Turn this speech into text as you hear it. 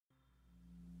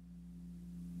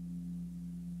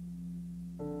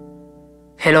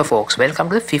Hello folks, welcome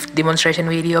to the 5th demonstration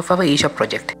video of our eShop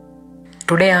project.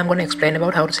 Today I'm going to explain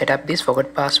about how to set up this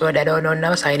forgot password add-on on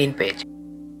our sign-in page.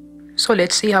 So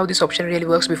let's see how this option really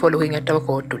works before looking at our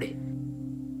code today.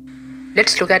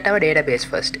 Let's look at our database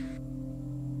first.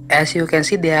 As you can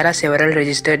see, there are several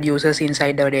registered users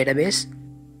inside our database.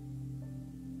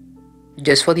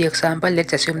 Just for the example,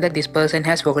 let's assume that this person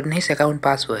has forgotten his account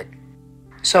password.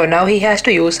 So now he has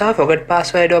to use our forgot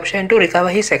password option to recover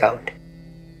his account.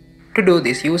 To do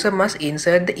this, user must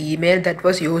insert the email that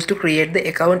was used to create the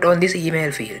account on this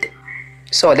email field.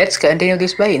 So let's continue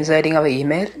this by inserting our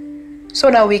email. So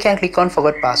now we can click on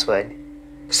forgot password.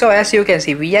 So as you can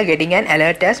see, we are getting an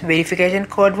alert as verification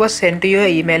code was sent to your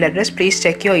email address, please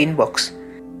check your inbox.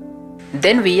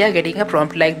 Then we are getting a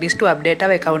prompt like this to update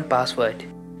our account password.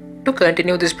 To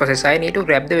continue this process, I need to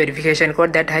grab the verification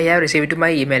code that I have received to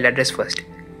my email address first.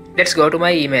 Let's go to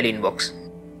my email inbox.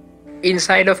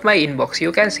 Inside of my inbox,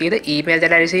 you can see the email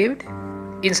that I received.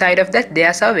 Inside of that,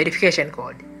 there's a verification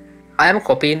code. I am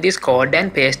copying this code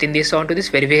and pasting this onto this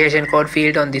verification code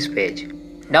field on this page.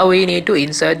 Now we need to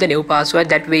insert the new password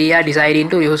that we are deciding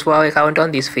to use for our account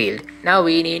on this field. Now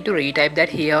we need to retype that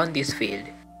here on this field.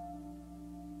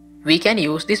 We can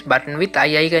use this button with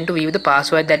eye icon to view the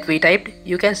password that we typed.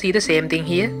 You can see the same thing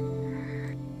here.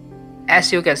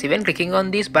 As you can see, when clicking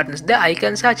on these buttons, the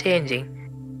icons are changing.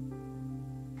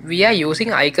 We are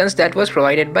using icons that was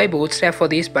provided by Bootstrap for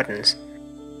these buttons.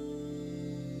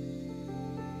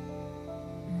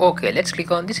 Okay, let's click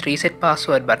on this reset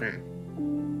password button.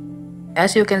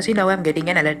 As you can see, now I'm getting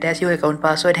an alert as your account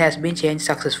password has been changed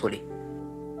successfully.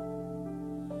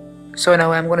 So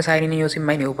now I'm going to sign in using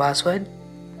my new password.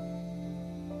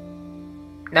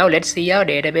 Now let's see our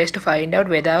database to find out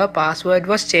whether our password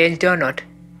was changed or not.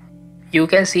 You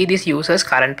can see this user's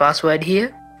current password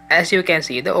here. As you can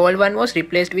see, the old one was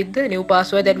replaced with the new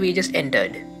password that we just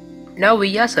entered. Now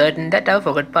we are certain that our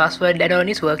forgot password add-on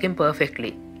is working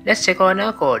perfectly. Let's check on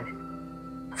our code.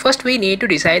 First, we need to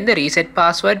design the reset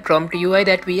password prompt UI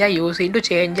that we are using to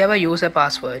change our user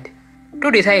password.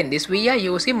 To design this, we are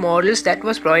using models that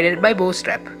was provided by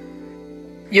Bootstrap.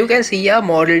 You can see our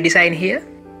model design here.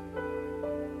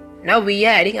 Now we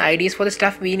are adding IDs for the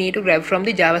stuff we need to grab from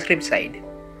the JavaScript side.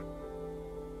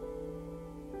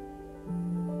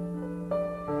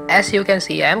 As you can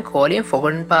see, I am calling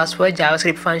forgotten password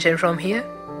JavaScript function from here.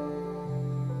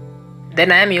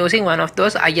 Then I am using one of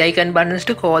those eye icon buttons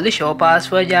to call the show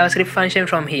password JavaScript function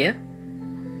from here.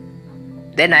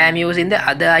 Then I am using the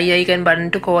other eye icon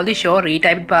button to call the show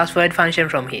retyped password function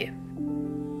from here.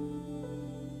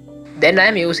 Then I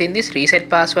am using this reset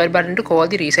password button to call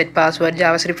the reset password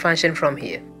JavaScript function from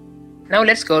here. Now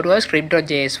let's go to our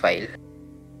script.js file.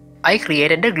 I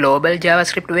created a global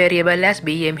JavaScript variable as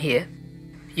BEng here.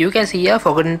 You can see a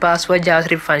forgotten password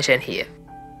JavaScript function here.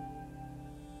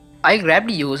 I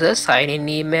grabbed user's sign-in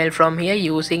email from here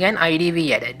using an ID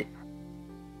we added.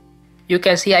 You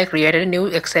can see I created a new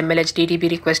XML HTTP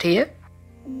request here.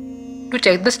 To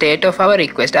check the state of our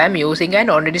request, I am using an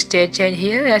onReady state change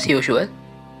here as usual.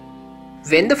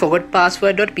 When the forgot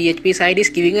password.php side is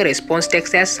giving a response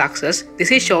text as success,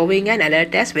 this is showing an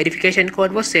alert as verification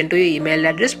code was sent to your email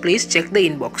address, please check the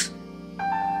inbox.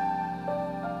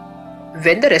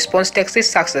 When the response text is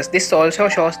success, this also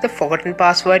shows the forgotten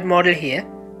password model here.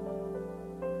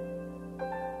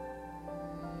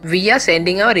 We are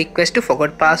sending our request to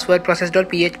forgot password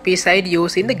process.php side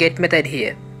using the get method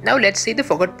here. Now let's see the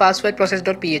forgot password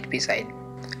process.php side.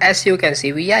 As you can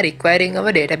see, we are requiring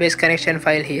our database connection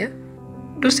file here.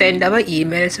 To send our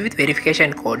emails with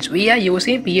verification codes, we are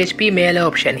using PHP mailer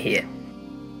option here.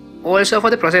 Also for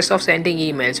the process of sending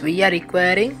emails, we are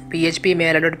requiring PHP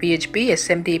mailer.php,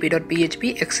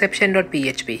 smtp.php,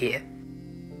 exception.php here.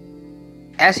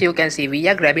 As you can see, we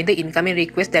are grabbing the incoming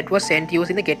request that was sent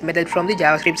using the get method from the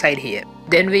JavaScript side here.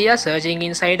 Then we are searching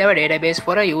inside our database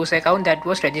for a user account that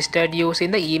was registered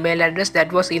using the email address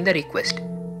that was in the request.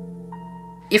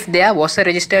 If there was a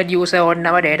registered user on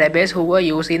our database who were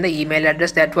using the email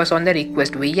address that was on the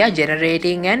request, we are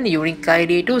generating an unique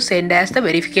ID to send as the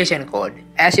verification code.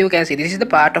 As you can see, this is the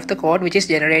part of the code which is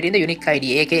generating the unique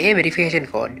ID, aka verification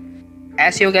code.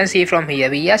 As you can see from here,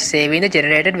 we are saving the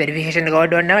generated verification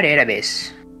code on our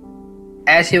database.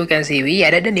 As you can see, we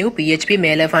added a new PHP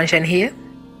mailer function here.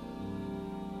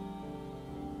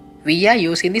 We are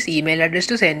using this email address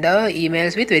to send our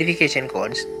emails with verification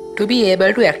codes. To be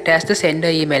able to act as the sender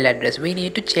email address, we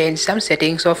need to change some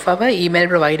settings of our email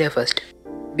provider first.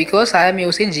 Because I am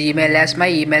using Gmail as my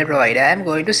email provider, I am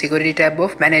going to security tab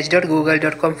of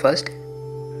manage.google.com first.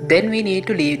 Then we need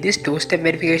to leave this two-step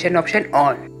verification option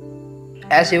on.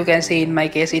 As you can see in my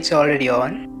case, it's already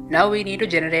on. Now we need to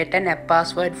generate an app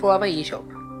password for our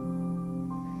eShop.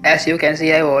 As you can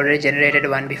see, I've already generated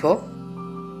one before.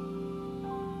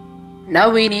 Now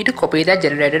we need to copy that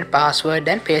generated password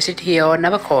and paste it here on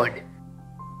our code.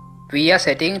 We are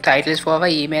setting titles for our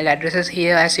email addresses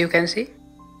here, as you can see.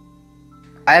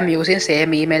 I am using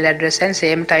same email address and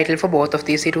same title for both of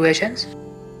these situations.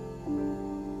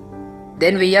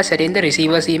 Then we are setting the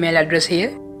receiver's email address here.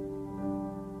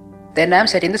 Then I am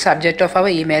setting the subject of our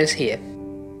emails here.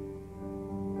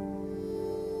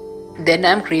 Then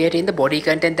I am creating the body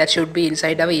content that should be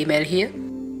inside our email here.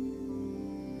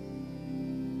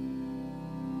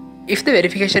 If the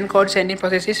verification code sending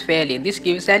process is failing, this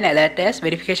gives an alert as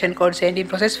verification code sending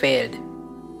process failed.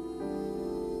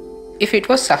 If it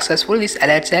was successful, this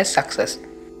alerts as success.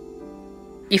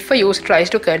 If a user tries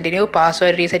to continue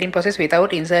password resetting process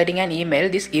without inserting an email,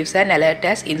 this gives an alert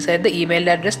as insert the email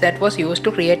address that was used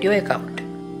to create your account.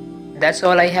 That's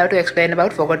all I have to explain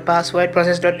about forgot password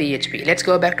process.php. Let's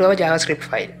go back to our JavaScript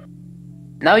file.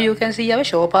 Now you can see our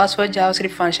show password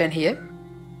JavaScript function here.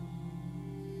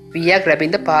 We are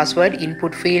grabbing the password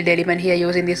input field element here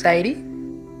using this ID.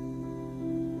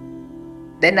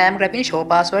 Then I am grabbing show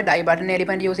password I button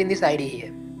element using this ID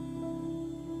here.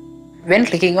 When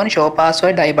clicking on show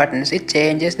password I buttons, it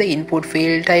changes the input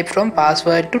field type from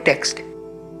password to text.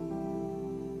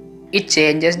 It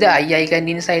changes the I icon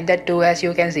inside that too, as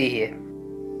you can see here.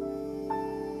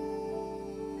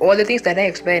 All the things that I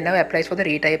explained now applies for the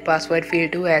retype password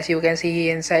field too, as you can see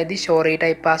here inside the show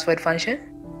retype password function.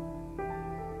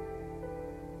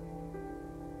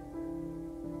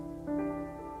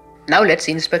 Now let's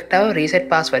inspect our reset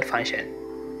password function.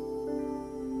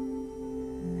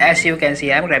 As you can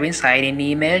see, I am grabbing sign in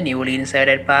email, newly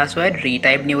inserted password,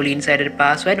 retype newly inserted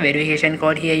password, verification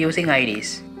code here using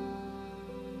IDs.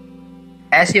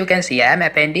 As you can see, I am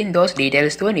appending those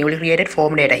details to a newly created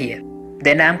form data here.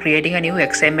 Then I am creating a new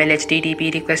XML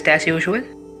HTTP request as usual.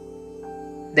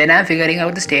 Then I am figuring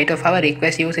out the state of our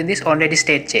request using this onReady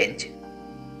state change.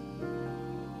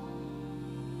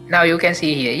 Now you can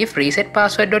see here, if reset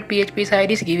password.php side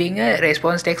is giving a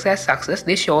response text as success,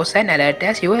 this shows an alert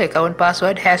as your account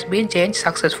password has been changed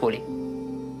successfully.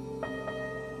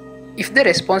 If the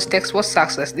response text was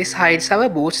success, this hides our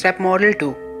Bootstrap model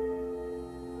too.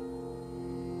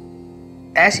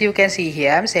 As you can see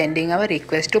here, I am sending our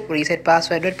request to reset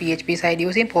password.php side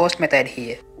using post method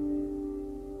here.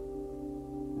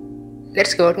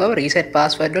 Let's go to our reset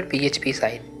password.php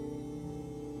side.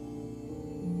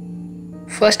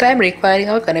 First, I am requiring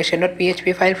our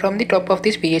connection.php file from the top of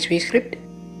this PHP script.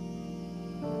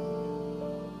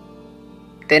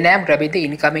 Then I am grabbing the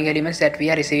incoming elements that we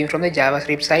are receiving from the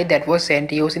JavaScript side that was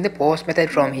sent using the post method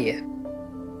from here.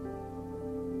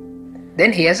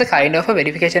 Then here's a kind of a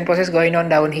verification process going on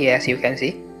down here, as you can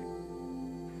see.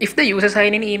 If the user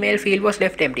sign in email field was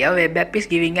left empty, our web app is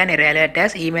giving an error alert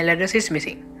as email address is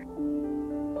missing.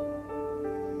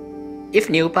 If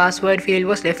new password field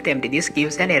was left empty, this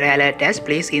gives an error alert as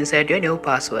please insert your new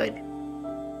password.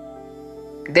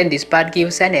 Then this part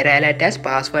gives an error alert as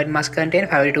password must contain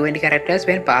 5 to 20 characters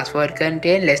when password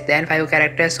contain less than 5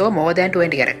 characters or more than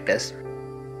 20 characters.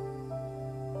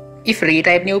 If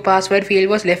retype new password field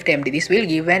was left empty, this will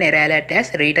give an error alert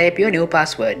as retype your new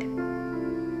password.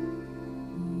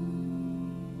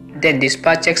 Then this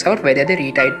part checks out whether the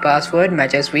retyped password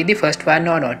matches with the first one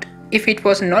or not. If it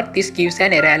was not, this gives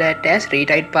an error alert as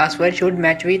retyped password should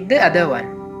match with the other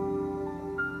one.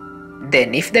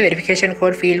 Then if the verification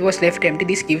code field was left empty,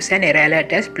 this gives an error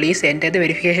alert as please enter the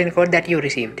verification code that you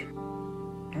received.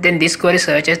 Then this query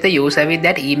searches the user with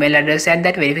that email address and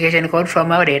that verification code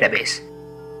from our database.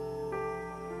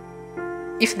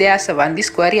 If there's a one, this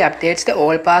query updates the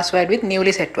old password with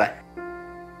newly set one.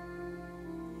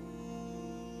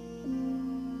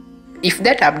 If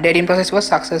that updating process was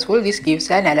successful, this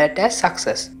gives an alert as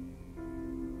success.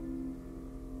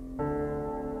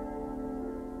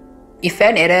 If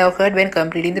an error occurred when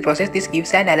completing the process, this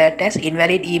gives an alert as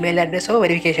invalid email address or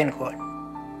verification code.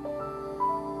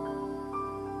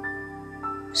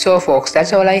 So folks,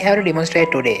 that's all I have to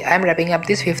demonstrate today. I am wrapping up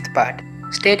this 5th part.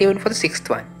 Stay tuned for the 6th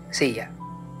one. See ya.